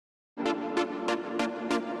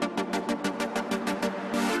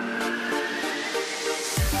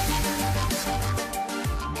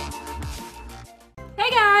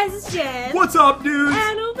is Jen. What's up, dudes?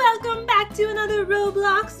 And welcome back to another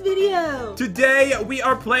Roblox video. Today we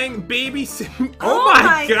are playing Baby Oh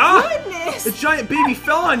my god! Goodness. A giant baby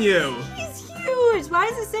fell on you. He's huge. Why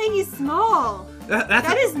does it say he's small?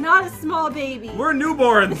 That is not a small baby. We're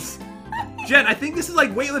newborns. Jen, I think this is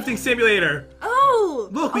like weightlifting simulator. Oh!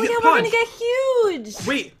 Look, we yeah, get we're punched. gonna get huge.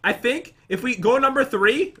 Wait, I think if we go number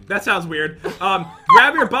 3, that sounds weird.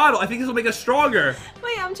 Grab your bottle. I think this will make us stronger.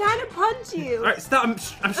 Wait, I'm trying to punch you. All right, stop.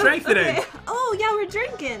 I'm strengthening. Okay. Oh, yeah, we're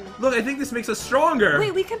drinking. Look, I think this makes us stronger.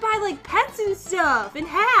 Wait, we could buy like pets and stuff and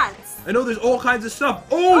hats. I know there's all kinds of stuff.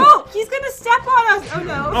 Oh, he's gonna step on us. Oh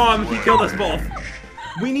no. He killed us both.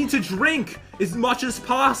 We need to drink as much as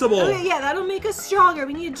possible. Okay, yeah, that'll make us stronger.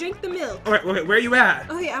 We need to drink the milk. All right, okay, where are you at?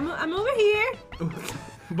 Okay, I'm over here.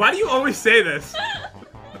 Why do you always say this?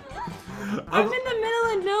 I'm in the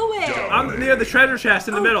middle of nowhere. I'm near the treasure chest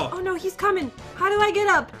in the middle. Oh no, he's coming. How do I get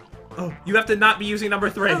up? Oh, you have to not be using number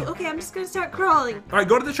 3. Oh, okay, I'm just gonna start crawling. All right,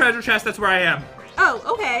 go to the treasure chest. That's where I am. Oh,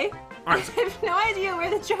 okay. All right. I have no idea where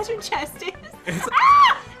the treasure chest is.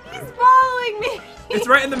 Ah! He's following me. It's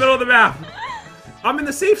right in the middle of the map. I'm in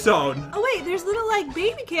the safe zone. Oh wait, there's little like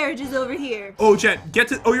baby carriages over here. Oh, Jen, get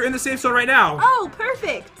to. Oh, you're in the safe zone right now. Oh,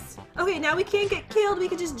 perfect. Okay, now we can't get killed. We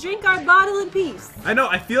can just drink our bottle in peace. I know.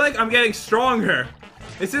 I feel like I'm getting stronger.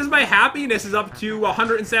 It says my happiness is up to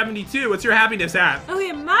 172. What's your happiness at?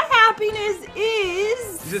 Okay, my happiness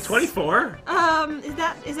is. Is it 24? Is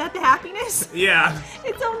that the happiness? Yeah.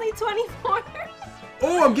 It's only 24.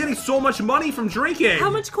 Oh, I'm getting so much money from drinking. How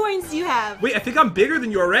much coins do you have? Wait, I think I'm bigger than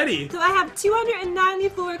you already. So I have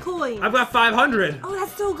 294 coins. I've got 500. Oh,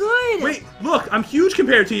 that's so good. Wait, look, I'm huge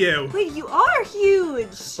compared to you. Wait, you are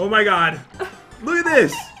huge. Oh my god. Look at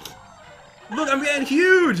this. Look, I'm getting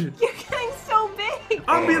huge. You're getting so big.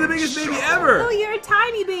 I'm being the biggest baby ever. Oh, you're a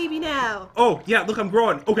tiny baby now. Oh, yeah, look, I'm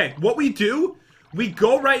growing. Okay, what we do, we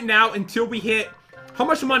go right now until we hit... How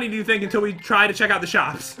much money do you think until we try to check out the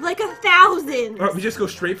shops? Like 1,000. Or we just go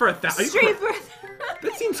straight for 1,000? Straight for...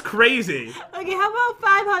 That seems crazy. Okay, how about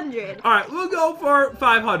 500? All right, we'll go for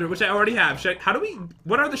 500, which I already have.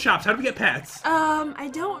 What are the shops? How do we get pets? I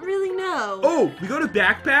don't really know. Oh, we go to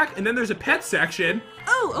backpack, and then there's a pet section.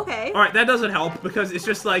 Oh, okay. All right, that doesn't help because it's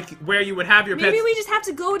just like where you would have your pets. Maybe we just have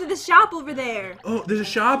to go to the shop over there. Oh, there's a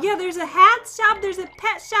shop? Yeah, there's a hat shop, there's a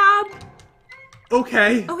pet shop.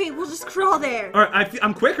 Okay. Okay, we'll just crawl there. All right,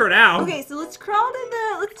 I'm quicker now. Okay, so let's crawl to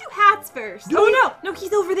the... Let's do hats first. No,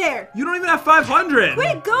 he's over there. You don't even have 500.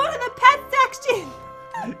 Wait, go to the pet section.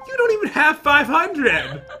 You don't even have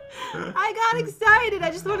 500. I got excited.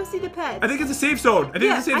 I just want to see the pets. I think it's a safe zone. I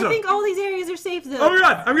think it's a safe zone. I think all these areas are safe zones. Oh my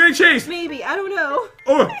god, I'm getting chased. Maybe, I don't know.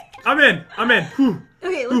 Oh, I'm in. Whew.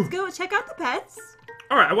 Okay, let's go check out the pets.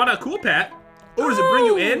 All right, I want a cool pet. Oh, does it bring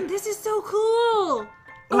you in? This is so cool.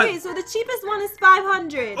 Okay, so the cheapest one is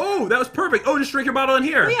 500. Oh, that was perfect. Oh, just drink your bottle in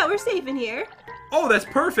here. Oh yeah, we're safe in here. Oh, that's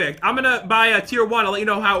perfect. I'm gonna buy a tier 1. I'll let you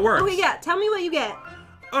know how it works. Okay, yeah, tell me what you get.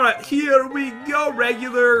 All right, here we go.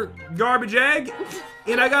 Regular garbage egg.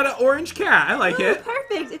 And I got an orange cat. I like it.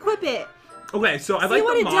 Perfect. Equip it. Okay, so I See like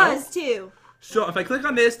what the it model. does, too. So if I click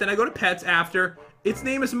on this, then I go to pets after. Its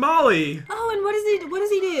name is Molly. Oh, and what does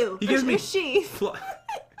he do? He gives me... She.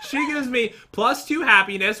 She gives me +2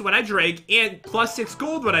 happiness when I drink and +6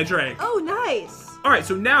 gold when I drink. Oh, nice. All right,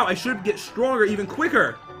 so now I should get stronger even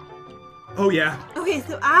quicker. Oh, yeah. Okay,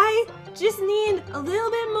 so I just need a little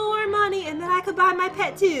bit more money and then I could buy my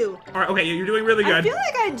pet too. All right, okay, you're doing really good. I feel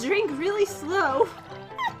like I drink really slow.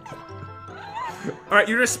 All right,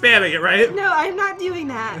 you're just spamming it, right? No, I'm not doing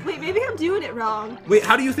that. Wait, maybe I'm doing it wrong. Wait,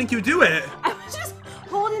 how do you think you do it? I was just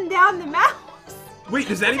holding down the mouse. Wait,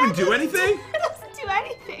 does that even do anything? It doesn't do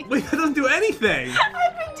anything. Wait, that doesn't do anything.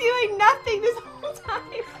 I've been doing nothing this whole time.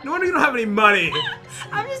 No wonder you don't have any money.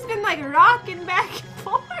 I've just been like rocking back and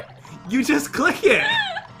forth. You just click it.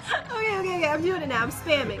 Okay, I'm doing it now. I'm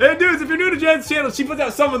spamming. Hey dudes, if you're new to Jen's channel, she puts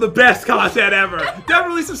out some of the best content ever.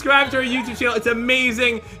 Definitely subscribe to her YouTube channel. It's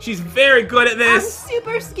amazing. She's very good at this. I'm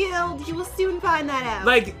super skilled. You will soon find that out.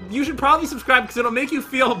 Like, you should probably subscribe because it'll make you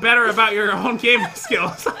feel better about your own gaming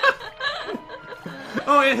skills.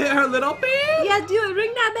 Oh, and hit her little beep. Yeah, do it.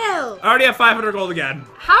 Ring that bell. I already have 500 gold again.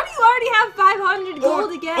 How do you already have 500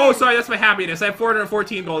 gold again? Oh, sorry, that's my happiness. I have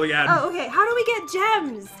 414 gold again. Oh, okay. How do we get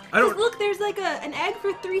gems? Look, there's like an egg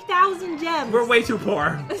for 3,000 gems. We're way too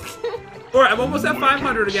poor. All right, I'm almost at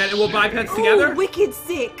 500 again, and we'll buy pets together. Wicked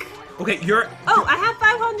sick. Okay, you're... Oh, I have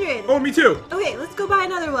 500. Oh, me too. Okay, let's go buy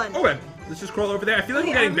another one. Okay, let's just scroll over there. I feel like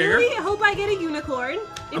we're getting bigger. I really hope I get a unicorn,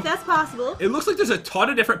 if that's possible. It looks like there's a ton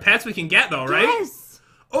of different pets we can get, though, right? Yes.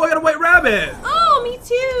 Oh, I got a white rabbit. Oh, me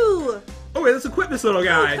too. Oh, wait, let's equip this little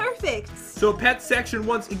guy. Oh, perfect. So, pet section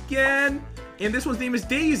once again. And this one's name is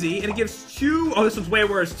Daisy, and it gives 2. Oh, this one's way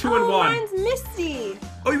worse. 2 and 1. Mine's Misty.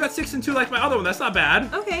 Oh, you got 6 and 2 like my other one. That's not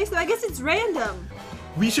bad. Okay, so I guess it's random.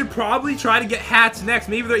 We should probably try to get hats next.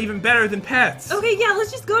 Maybe they're even better than pets. Okay, yeah,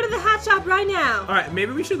 let's just go to the hat shop right now. All right,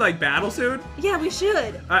 maybe we should like battle soon. Yeah, we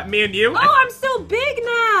should. All right, me and you. Oh, I'm so big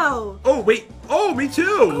now. Oh, wait. Oh, me too.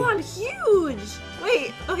 Oh, I'm huge.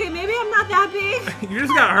 Wait, okay, maybe I'm not that big. You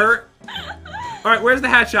just got hurt. All right, where's the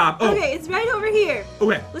hat shop? Oh. Okay, it's right over here.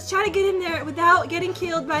 Okay. Let's try to get in there without getting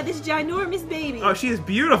killed by this ginormous baby. Oh, she is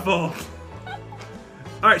beautiful.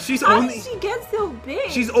 All right, she's How only. did she get so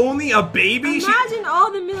big? She's only a baby. Imagine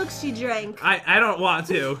all the milk she drank. I don't want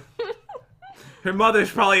to. Her mother's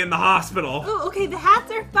probably in the hospital. Oh, okay, the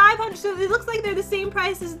hats are 500, so it looks like they're the same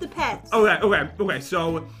price as the pets. Okay.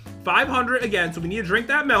 So 500 again. So we need to drink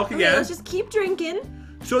that milk again. Okay, let's just keep drinking.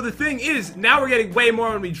 So the thing is, now we're getting way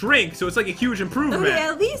more when we drink. So it's like a huge improvement. Okay,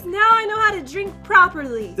 at least now I know how to drink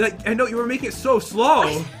properly. Like I know you were making it so slow.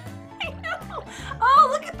 I know. Oh,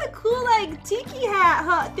 look at the cool like tiki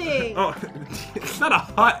hut thing. Oh, it's not a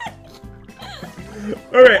hut.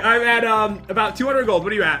 All right, I'm at about 200 gold.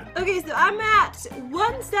 What are you at? Okay, so I'm at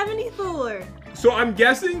 174. So I'm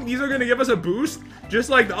guessing these are gonna give us a boost,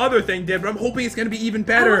 just like the other thing did. But I'm hoping it's gonna be even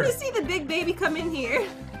better. I want to see the big baby come in here.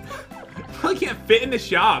 Probably can't fit in the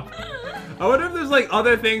shop. I wonder if there's like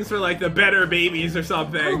other things for like the better babies or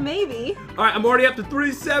something. Oh, maybe. All right, I'm already up to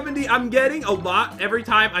 370. I'm getting a lot every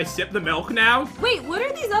time I sip the milk now. Wait, what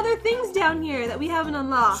are these other things down here that we haven't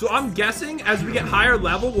unlocked? So I'm guessing as we get higher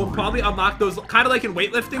level, we'll probably unlock those kind of like in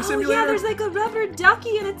weightlifting simulator. Oh yeah, there's like a rubber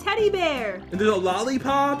ducky and a teddy bear. And there's a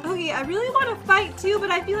lollipop. Okay, I really want to fight too, but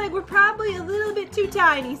I feel like we're probably a little bit too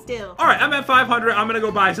tiny still. All right, I'm at 500. I'm gonna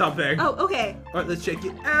go buy something. Oh, okay. All right, let's check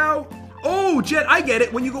it out. Oh, Jen, I get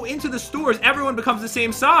it. When you go into the stores, everyone becomes the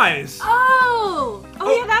same size. Oh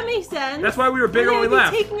yeah, that makes sense. That's why we were bigger when we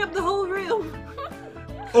left. Taking up the whole room.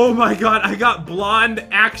 Oh my god, I got blonde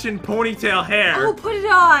action ponytail hair. Oh, put it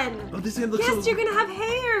on. Oh, this is gonna look so... Yes, you're gonna have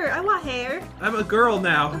hair. I want hair. I'm a girl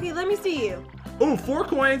now. Okay, let me see you. Oh, 4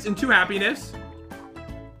 coins and 2 happiness.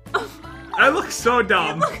 I look so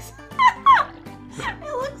dumb. It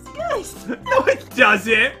looks good. No, it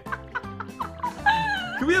doesn't.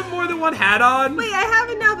 Can we have more than one hat on? Wait, I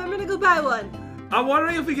have enough. I'm gonna go buy one. I'm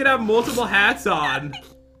wondering if we could have multiple hats on.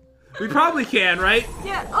 We probably can, right?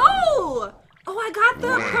 Yeah. Oh, I got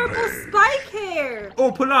the purple spike hair.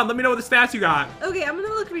 Oh, put it on. Let me know what the stats you got. Okay, I'm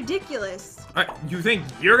gonna look ridiculous. All right, you think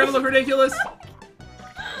you're gonna look ridiculous?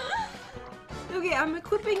 Okay, I'm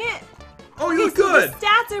equipping it. Oh, you look so good. The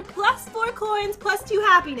stats are plus 4 coins, plus 2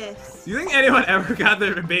 happiness. Do you think anyone ever got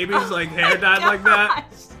their baby's like hair dyed like that?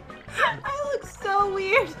 I look so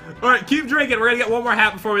weird. All right, keep drinking. We're gonna get one more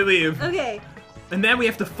hat before we leave. Okay. And then we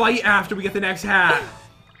have to fight after we get the next hat.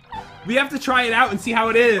 We have to try it out and see how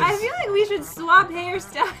it is. I feel like we should swap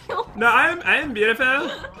hairstyles. No, I am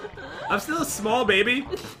beautiful. I'm still a small baby.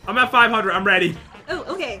 I'm at 500. I'm ready. Oh,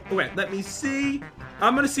 okay. Okay, let me see.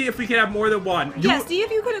 I'm gonna see if we can have more than one. Yeah, see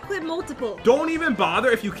if you could equip multiple. Don't even bother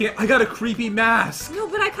if you can't. I got a creepy mask. No,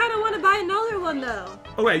 but I kind of want to buy another one though.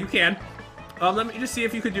 Okay, you can. Let me just see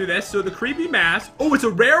if you could do this. So the creepy mask. Oh, it's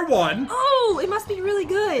a rare one. Oh, it must be really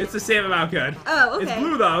good. It's the same amount good. Oh, okay. It's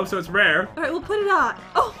blue though, so it's rare. All right, we'll put it on.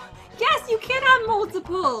 Oh, yes, you can have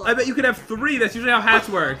multiple. I bet you could have 3. That's usually how hats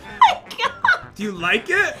work. Oh my God. Do you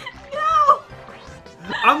like it? No.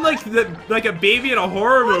 I'm like a baby in a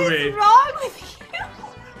horror movie. What is wrong with you?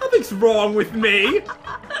 Nothing's wrong with me.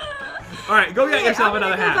 All right, go get yourself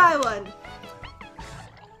another hat. I'm gonna go buy one.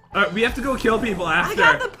 All right, we have to go kill people after. I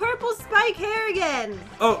got the purple spike hair again.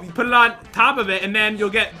 Oh, you put it on top of it, and then you'll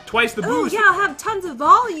get twice the boost. Oh yeah, I'll have tons of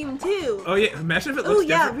volume too. Oh yeah, imagine if it looks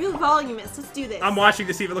different. Oh yeah, real voluminous. Let's do this. I'm watching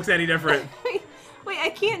to see if it looks any different. Wait, I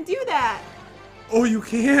can't do that. Oh, you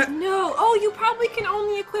can't? No. Oh, you probably can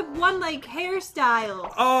only equip one like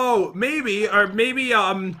hairstyle. Oh, maybe, or maybe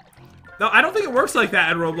no, I don't think it works like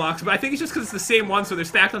that in Roblox, but I think it's just because it's the same one, so they're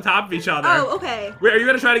stacked on top of each other. Oh, okay. Wait, are you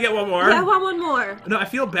gonna try to get one more? Yeah, I want one more. No, I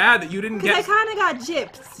feel bad that you didn't get. I kind of got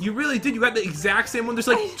gypped. You really did. You got the exact same one. There's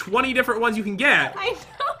like 20 different ones you can get. I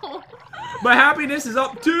know. My happiness is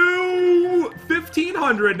up to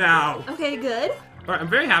 1,500 now. Okay, good. All right, I'm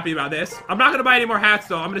very happy about this. I'm not gonna buy any more hats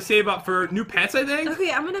though. I'm gonna save up for new pets, I think.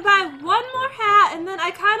 Okay, I'm gonna buy one more hat, and then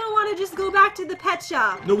I kind of want to just go back to the pet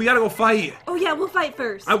shop. No, we gotta go fight. Oh yeah, we'll fight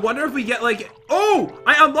first. I wonder if we get like, oh,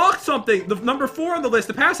 I unlocked something. The number 4 on the list,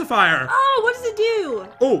 the pacifier. Oh, what does it do?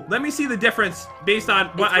 Oh, let me see the difference based on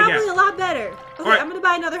what I get. It's probably a lot better. Okay, right. I'm gonna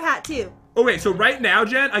buy another hat too. Okay, so right now,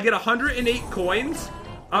 Jen, I get 108 coins.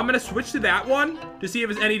 I'm gonna switch to that one to see if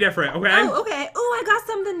it's any different, okay? Oh, okay. Oh, I got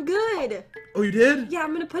something good. Oh, you did? Yeah,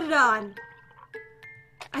 I'm gonna put it on.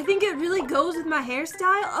 I think it really goes with my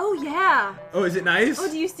hairstyle. Oh, yeah. Oh, is it nice? Oh,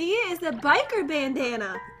 do you see it? It's a biker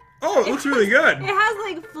bandana. Oh, it looks really good. It has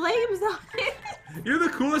like flames on it. You're the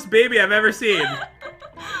coolest baby I've ever seen.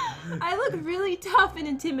 I look really tough and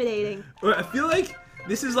intimidating. I feel like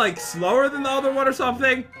this is like slower than the other one or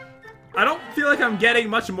something. I don't feel like I'm getting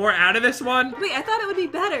much more out of this one. Wait, I thought it would be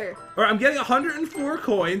better. Or I'm getting 104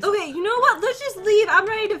 coins. Okay, you know what? Let's just leave. I'm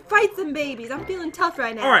ready to fight some babies. I'm feeling tough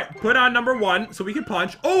right now. All right, put on number 1 so we can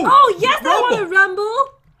punch. Oh! Oh, yes, rumble. I want to rumble.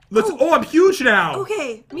 Oh, I'm huge now.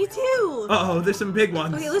 Okay, me too. Uh-oh, there's some big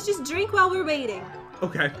ones. Okay, let's just drink while we're waiting.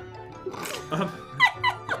 Okay. I'm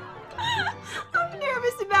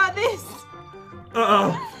nervous about this.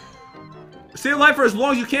 Uh-oh. Stay alive for as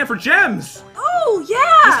long as you can for gems. Oh,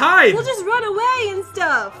 yeah. Just hide. We'll just run away and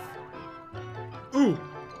stuff. Ooh.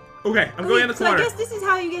 Okay, I'm going in the corner. So I guess this is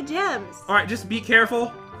how you get gems. All right, just be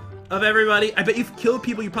careful of everybody. I bet you've killed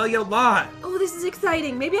people. You probably get a lot. Oh, this is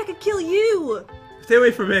exciting. Maybe I could kill you. Stay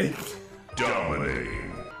away from me.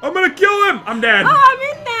 Dominating. I'm gonna kill him. I'm dead. Oh,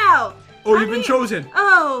 I'm in now. Oh, you've been chosen.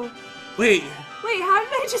 Oh. Wait. Wait, how did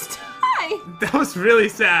I just die? That was really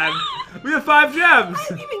sad. We have 5 gems. I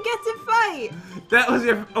didn't even get to fight. That was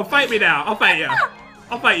your... Oh, fight me now. I'll fight you.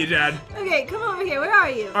 I'll fight you, Jen. Okay, come over here. Where are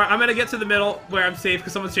you? All right, I'm gonna get to the middle where I'm safe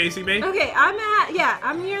because someone's chasing me. Okay,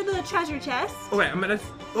 I'm near the treasure chest. Okay, I'm gonna...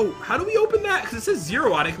 Oh, how do we open that? Because it says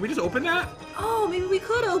 0 on it. Can we just open that? Oh, maybe we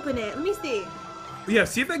could open it. Let me see. Yeah,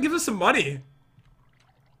 see if that gives us some money.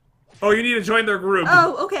 Oh, you need to join their group.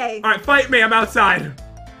 Oh, okay. All right, fight me. I'm outside.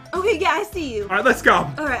 Okay, yeah, I see you. All right, let's go.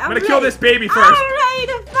 All right, I'm gonna kill this baby first. I'm ready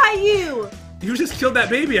to fight you. You just killed that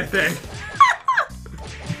baby, I think.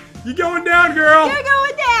 You going down, girl? You're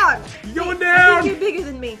going down. You going I down? think you're bigger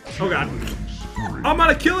than me. Oh god. I'm on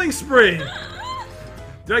a killing spree.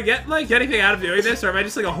 Do I get like anything out of doing this, or am I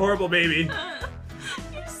just like a horrible baby?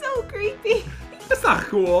 You're so creepy. That's not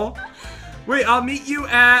cool. Wait, I'll meet you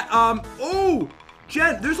at oh,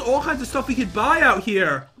 Jen, there's all kinds of stuff we could buy out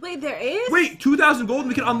here. Wait, there is? Wait, 2,000 gold and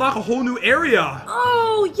we can unlock a whole new area.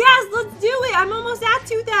 Oh, yes, let's do it. I'm almost at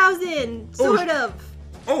 2,000, sort of.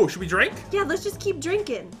 Oh, should we drink? Yeah, let's just keep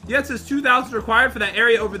drinking. Yeah, it says 2,000 required for that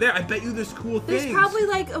area over there. I bet you there's cool things. There's probably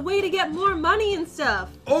like a way to get more money and stuff.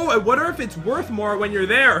 Oh, I wonder if it's worth more when you're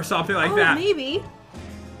there or something like that. Oh, maybe.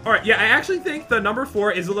 All right, yeah, I actually think the number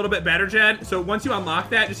 4 is a little bit better, Jen. So once you unlock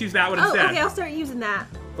that, just use that one instead. Oh, okay, I'll start using that.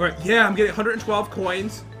 All right, yeah, I'm getting 112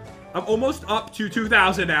 coins. I'm almost up to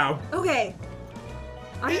 2,000 now. Okay.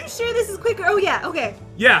 Are you sure this is quicker? Oh, yeah, okay.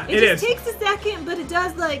 Yeah, it is. It just takes a second, but it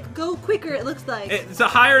does, like, go quicker, it looks like. It's a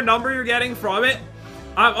higher number you're getting from it.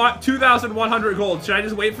 I'm at 2,100 gold. Should I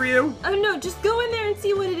just wait for you? Oh, no, just go in there and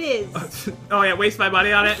see what it is. Oh, yeah, waste my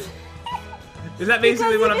money on it? Is that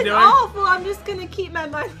basically because what if I'm it's doing? awful, I'm just gonna keep my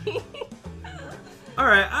money.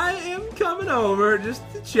 Alright, I am coming over just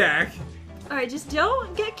to check. Alright, just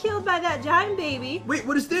don't get killed by that giant baby. Wait,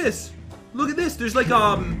 what is this? Look at this. There's like,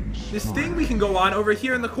 this thing we can go on over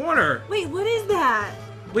here in the corner. Wait, what is that?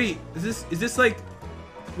 Wait, is this like,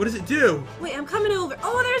 what does it do? Wait, I'm coming over.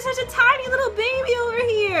 Oh, there's such a tiny little baby over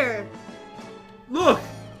here. Look.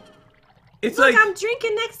 It's Look, like, I'm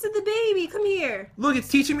drinking next to the baby. Come here. look, it's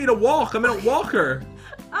teaching me to walk. I'm in a walker.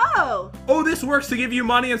 Oh. Oh, this works to give you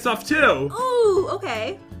money and stuff too. Ooh,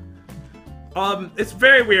 okay. It's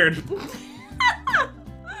very weird.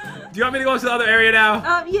 Do you want me to go into the other area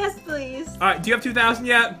now? Yes, please. Alright, do you have 2,000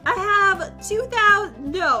 yet? I have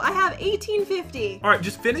 2,000. No, I have 1,850. Alright,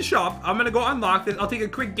 just finish up. I'm gonna go unlock this. I'll take a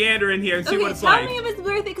quick gander in here and see Okay, what it's tell like. me if it's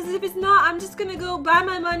worth it, because if it's not, I'm just gonna go buy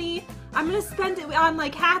my money. I'm gonna spend it on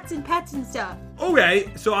like hats and pets and stuff. Okay,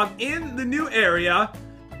 so I'm in the new area,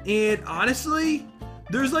 and honestly,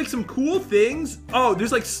 there's like some cool things. Oh,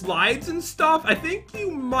 there's like slides and stuff. I think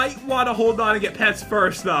you might want to hold on and get pets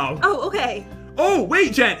first, though. Oh, okay. Oh,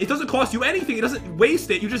 wait, Jen, it doesn't cost you anything. It doesn't waste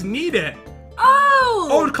it. You just need it. Oh!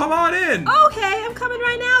 Oh, come on in. Okay, I'm coming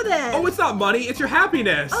right now then. Oh, it's not money. It's your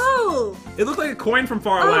happiness. Oh! It looks like a coin from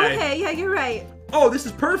far Oh, away. okay, yeah, you're right. Oh, this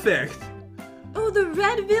is perfect. Oh, the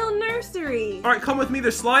Redville Nursery. All right, come with me.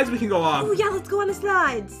 There's slides we can go on. Oh, yeah, let's go on the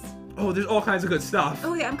slides. Oh, there's all kinds of good stuff.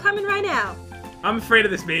 Okay, I'm coming right now. I'm afraid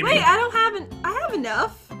of this baby. Wait, I have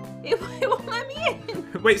enough. It won't let me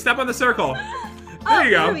in. Wait, step on the circle. Oh, There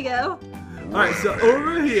you go. There we go. All right, so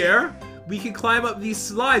over here, we can climb up these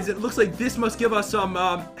slides. It looks like this must give us some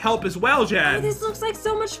help as well, Jen. Oh, this looks like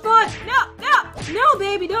so much fun. No,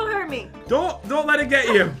 baby, don't hurt me. Don't let it get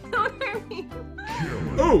you. Don't hurt me.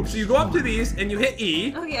 Oh, so you go up to these and you hit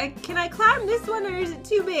E. Okay, can I climb this one or is it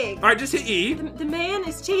too big? All right, just hit E. The man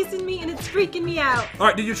is chasing me and it's freaking me out. All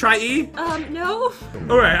right, did you try E? No.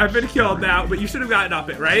 All right, I've been killed now, but you should have gotten up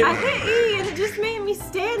it, right? I hit E and it just made me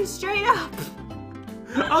stand straight up.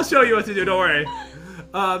 I'll show you what to do, don't worry.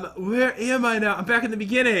 Where am I now? I'm back in the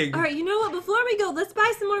beginning. All right, you know what? Before we go, let's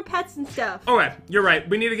buy some more pets and stuff. Okay, you're right.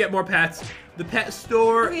 We need to get more pets. The pet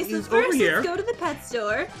store is over here. Let's go to the pet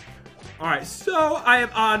store. All right, so I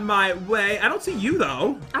am on my way. I don't see you,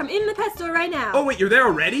 though. I'm in the pet store right now. Oh, wait, you're there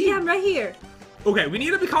already? Yeah, I'm right here. Okay, we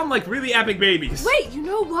need to become, like, really epic babies. Wait, you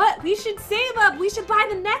know what? We should save up. We should buy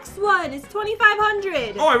the next one. It's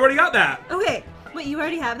 2,500. Oh, I've already got that. Okay. Wait, you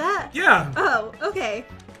already have that? Yeah. Oh, okay.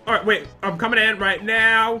 All right, wait. I'm coming in right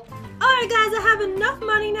now. All right, guys, I have enough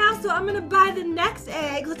money now, so I'm going to buy the next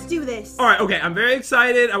egg. Let's do this. All right, okay. I'm very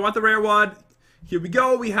excited. I want the rare one. Here we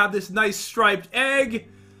go. We have this nice striped egg.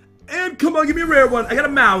 And come on, give me a rare one. I got a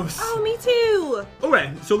mouse. Oh, me too.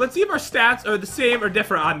 Okay, so let's see if our stats are the same or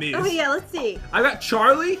different on these. Oh, yeah, let's see. I got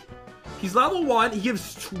Charlie. He's level 1. He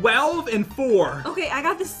gives 12 and 4. Okay, I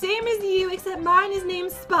got the same as you, except mine is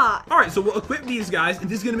named Spot. All right, so we'll equip these guys, and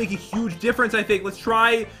this is going to make a huge difference, I think. Let's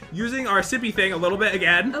try using our sippy thing a little bit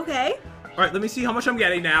again. Okay. All right, let me see how much I'm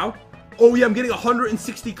getting now. Oh, yeah, I'm getting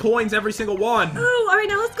 160 coins every single one. Oh, all right,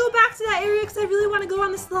 now let's go back to that area because I really want to go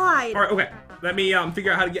on the slide. All right, okay. Let me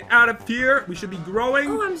figure out how to get out of here. We should be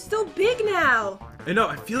growing. Oh, I'm so big now. I know,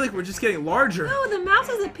 I feel like we're just getting larger. Oh, the mouse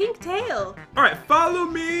has a pink tail. All right, follow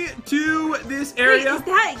me to this area. Wait, is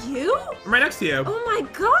that you? I'm right next to you. Oh my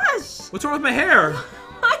gosh. What's wrong with my hair?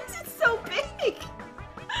 Why is it so big?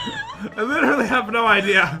 I literally have no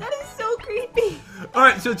idea. That is so creepy. All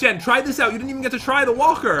right, so Jen, try this out. You didn't even get to try the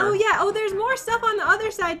walker. Oh yeah, oh there's more stuff on the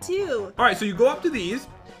other side too. All right, so you go up to these,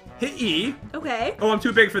 hit E. Okay. Oh, I'm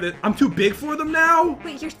too big for this. I'm too big for them now?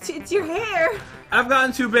 Wait, it's your hair. I've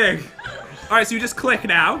gotten too big. All right, so you just click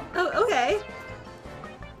now. Oh, okay.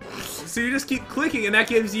 So you just keep clicking, and that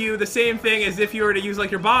gives you the same thing as if you were to use,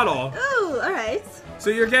 like, your bottle. Oh, all right. So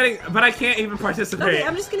you're getting, but I can't even participate. Okay,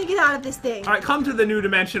 I'm just gonna get out of this thing. All right, come to the new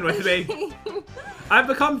dimension with me. I've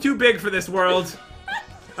become too big for this world.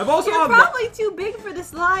 I've also You're probably too big for the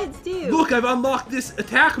slides, too. Look, I've unlocked this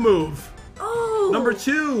attack move. Oh. Number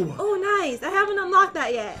 2. Oh, nice. I haven't unlocked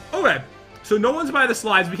that yet. Okay, so no one's by the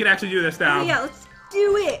slides. We can actually do this now. Okay, yeah, let's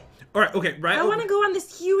do it. All right, okay, right. I want to go on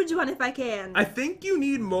this huge one if I can. I think you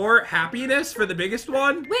need more happiness for the biggest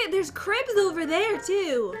one. Wait, there's cribs over there,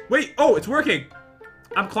 too. Wait, oh, it's working.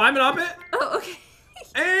 I'm climbing up it. Oh, okay.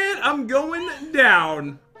 And I'm going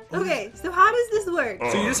down. Okay, so how does this work?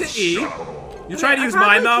 So you just hit E. You try to use I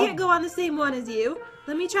mine, though. probably can't go on the same one as you.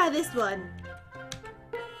 Let me try this one.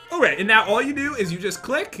 Okay, and now all you do is you just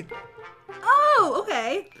click. Oh,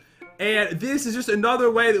 okay. And this is just another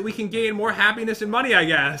way that we can gain more happiness and money, I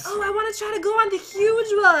guess. Oh, I want to try to go on the huge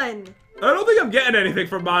one. I don't think I'm getting anything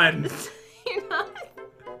from mine. You're not?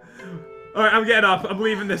 Alright, I'm getting up. I'm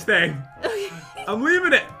leaving this thing. Okay. I'm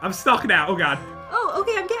leaving it. I'm stuck now. Oh, God. Oh,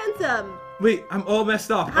 okay, I'm getting some. Wait, I'm all messed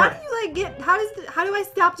up. How do you, like, how do I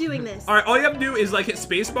stop doing this? Alright, all you have to do is, like, hit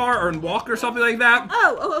spacebar or walk or something like that.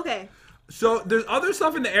 Oh, okay. So, there's other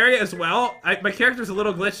stuff in the area as well. My character's a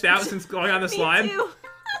little glitched out since going on the slide. Me too.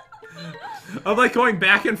 I'm, like, going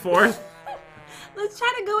back and forth. Let's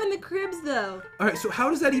try to go in the cribs, though. Alright, so how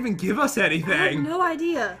does that even give us I have anything? no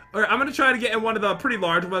idea. Alright, I'm gonna try to get in one of the pretty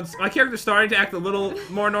large ones. My character's starting to act a little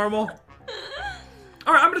more normal.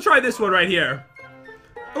 Alright, I'm gonna try this one right here.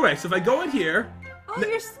 Okay, so if I go in here... Oh,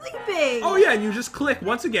 you're sleeping. Oh yeah, and you just click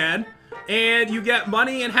once again, and you get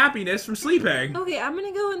money and happiness from sleeping. Okay, I'm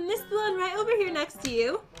gonna go in this one right over here next to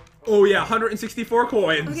you. Oh yeah, 164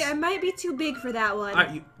 coins. Okay, I might be too big for that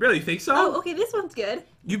one. You really think so? Oh, okay, this one's good.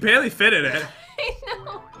 You barely fit in it. I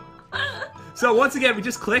know. So once again, we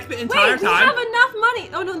just click the entire Wait, we time. have enough money.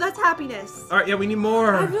 Oh no, that's happiness. Alright, yeah, we need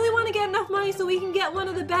more. I really want to get enough money so we can get one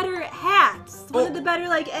of the better hats. One of the better,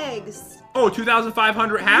 like, eggs. Oh,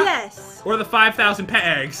 2,500 hat? Yes. Or the 5,000 pet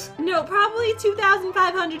eggs? No, probably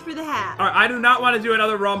 2,500 for the hat. Alright, I do not want to do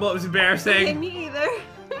another rumble. It was embarrassing. Okay, me either.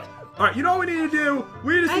 Alright, you know what we need to do?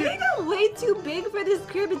 We need to I see... think I'm way too big for this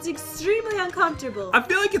crib. It's extremely uncomfortable. I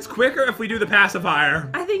feel like it's quicker if we do the pacifier.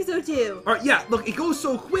 I think so too. Alright, yeah, look, it goes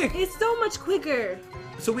so quick. It's so much quicker.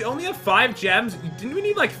 So we only have 5 gems. Didn't we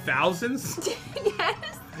need like thousands?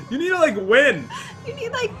 Yes. You need to like win. You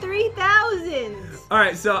need like 3,000.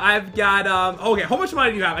 Alright, so I've got, okay, how much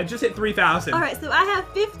money do you have? I just hit 3,000. Alright, so I have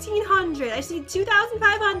 1,500. I just need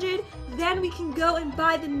 2,500. Then we can go and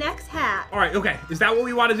buy the next hat. Alright, okay. Is that what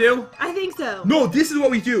we want to do? I think so. No, this is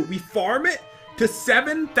what we do. We farm it to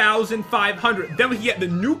 7,500. Then we can get the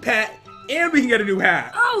new pet and we can get a new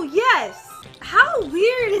hat. Oh, yes. How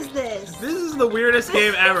weird is this? This is the weirdest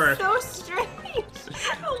game ever. It's so strange.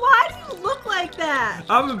 Why do you look like that?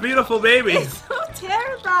 I'm a beautiful baby. It's so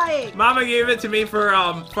terrifying. Mama gave it to me for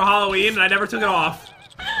Halloween and I never took it off.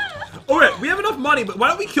 Okay, we have enough money, but why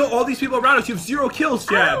don't we kill all these people around us? You have 0 kills,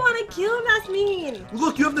 Jen. I don't want to kill him. That's mean.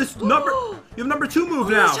 Look, you have this number. You have number 2 move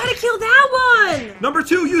now. Let's try to kill that one. Number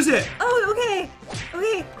 2, use it. Oh, okay.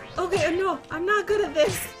 Okay, no, I'm not good at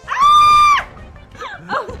this. Ah!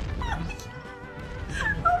 Oh.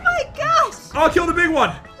 Oh my gosh. I'll kill the big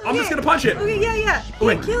one. I'm just gonna punch it. Okay, yeah.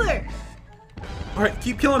 Wait. Kill her. All right,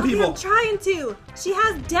 keep killing people. I'm trying to. She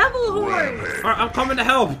has devil horns. All right, I'm coming to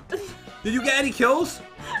help. Did you get any kills?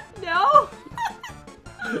 No.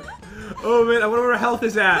 Oh man, I wonder where her health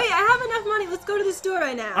is at. Wait, I have enough money. Let's go to the store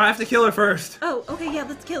right now. I have to kill her first. Oh, okay, yeah,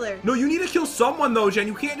 let's kill her. No, you need to kill someone though, Jen.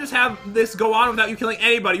 You can't just have this go on without you killing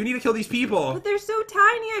anybody. You need to kill these people. But they're so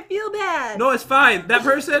tiny, I feel bad. No, it's fine. That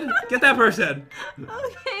person, get that person.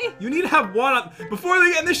 Okay. You need to have one on, before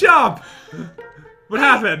they get in the shop. What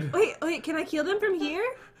happened? Wait, can I kill them from here?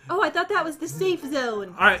 Oh, I thought that was the safe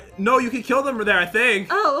zone. All right, no, you can kill them from there, I think.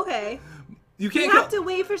 Oh, okay. You can't You kill. have to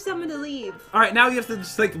wait for someone to leave. All right, now you have to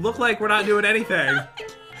just like look like we're not doing anything.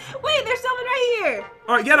 Wait, there's someone right here.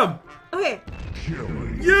 All right, get him. Okay.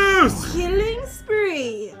 Yes. Killing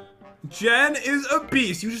spree. Jen is a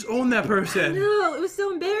beast. You just own that person. No, it was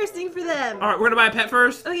so embarrassing for them. All right, we're gonna buy a pet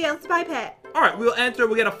first. Oh yeah, let's buy pet. All right, we'll enter.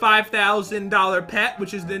 We'll get a $5,000 pet,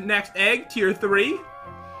 which is the next egg, tier 3.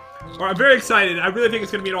 All right, I'm very excited. I really think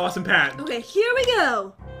it's gonna be an awesome pet. Okay, here we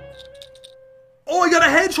go. Oh, I got a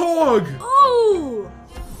hedgehog. Oh!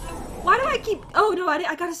 Why do I keep... Oh, no,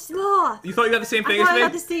 I got a sloth. You thought you got the same thing I as thought me? I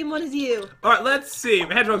got the same one as you. All right, let's see.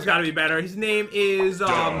 Hedgehog's got to be better. His name is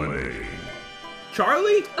Charlie.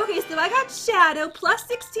 Okay, so I got Shadow, plus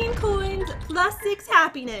 16 coins, plus 6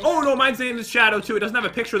 happiness. Oh no, mine's name is Shadow too. It doesn't have a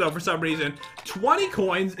picture though for some reason. 20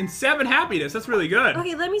 coins and 7 happiness. That's really good.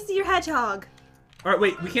 Okay, let me see your hedgehog. All right,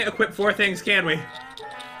 wait. We can't equip 4 things, can we?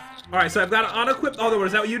 All right, so I've got to unequip other one.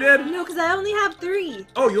 Is that what you did? No, because I only have 3.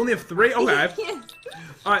 Oh, you only have 3? Okay. Yes.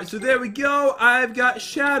 All right, so there we go. I've got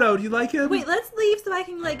Shadow. Do you like him? Wait, let's leave so I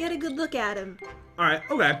can like get a good look at him. All right,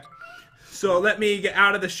 okay. So let me get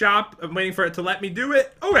out of the shop. I'm waiting for it to let me do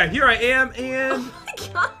it. Okay, here I am, and... Oh my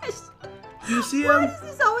gosh. Do you see Why him? does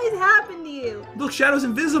this always happen to you? Look, Shadow's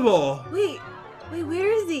invisible. Wait,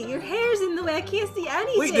 where is he? Your hair's in the way. I can't see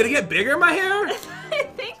anything. Wait, did it get bigger, my hair? I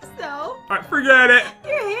think so. All right, forget it.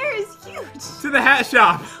 Your hair is huge. To the hat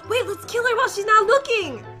shop. Wait, let's kill her while she's not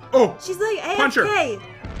looking. Oh, She's like AFK. punch her.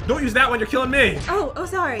 Don't use that one. You're killing me. Oh,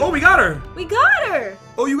 sorry. Oh, we got her. We got her.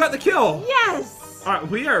 Oh, you got the kill. Yes. All right,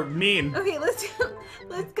 we are mean. Okay, let's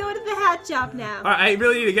go to the hat shop now. All right, I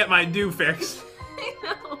really need to get my do fixed. I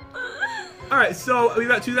know. All right, so we've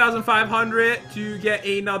got 2,500 to get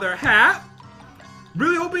another hat.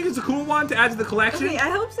 Really hoping it's a cool one to add to the collection. Okay, I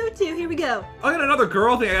hope so too. Here we go. I got another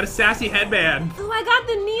girl thing. I got a sassy headband. Oh, I got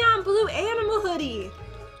the neon blue animal hoodie.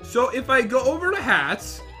 So if I go over to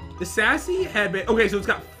hats, the sassy headband. Okay, so it's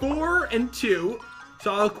got 4 and 2.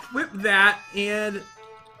 So I'll equip that, and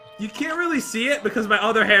you can't really see it because my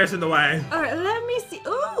other hair's in the way. All right, let me see.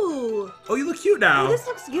 Ooh. Oh, you look cute now. Oh, this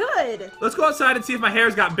looks good. Let's go outside and see if my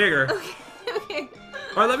hair's got bigger. Okay.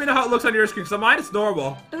 All right, let me know how it looks on your screen. So mine is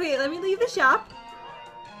normal. Okay, let me leave the shop.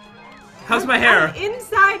 How's my hair? I'm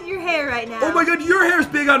inside your hair right now. Oh my god, your hair's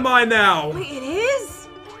big on mine now. Wait, it is?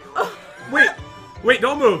 Oh. Wait,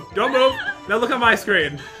 don't move. Don't move. Now look at my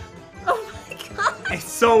screen. Oh my god. It's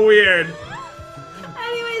so weird.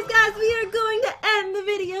 Anyways, guys, we are going to end the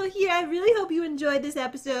video here. I really hope you enjoyed this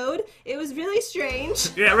episode. It was really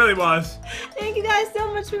strange. Yeah, it really was. Thank you guys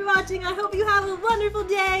so much for watching. I hope you have a wonderful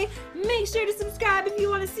day. Make sure to subscribe if you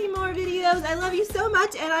want to see more videos. I love you so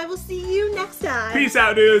much, and I will see you next time. Peace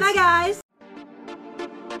out, dudes. Bye, guys.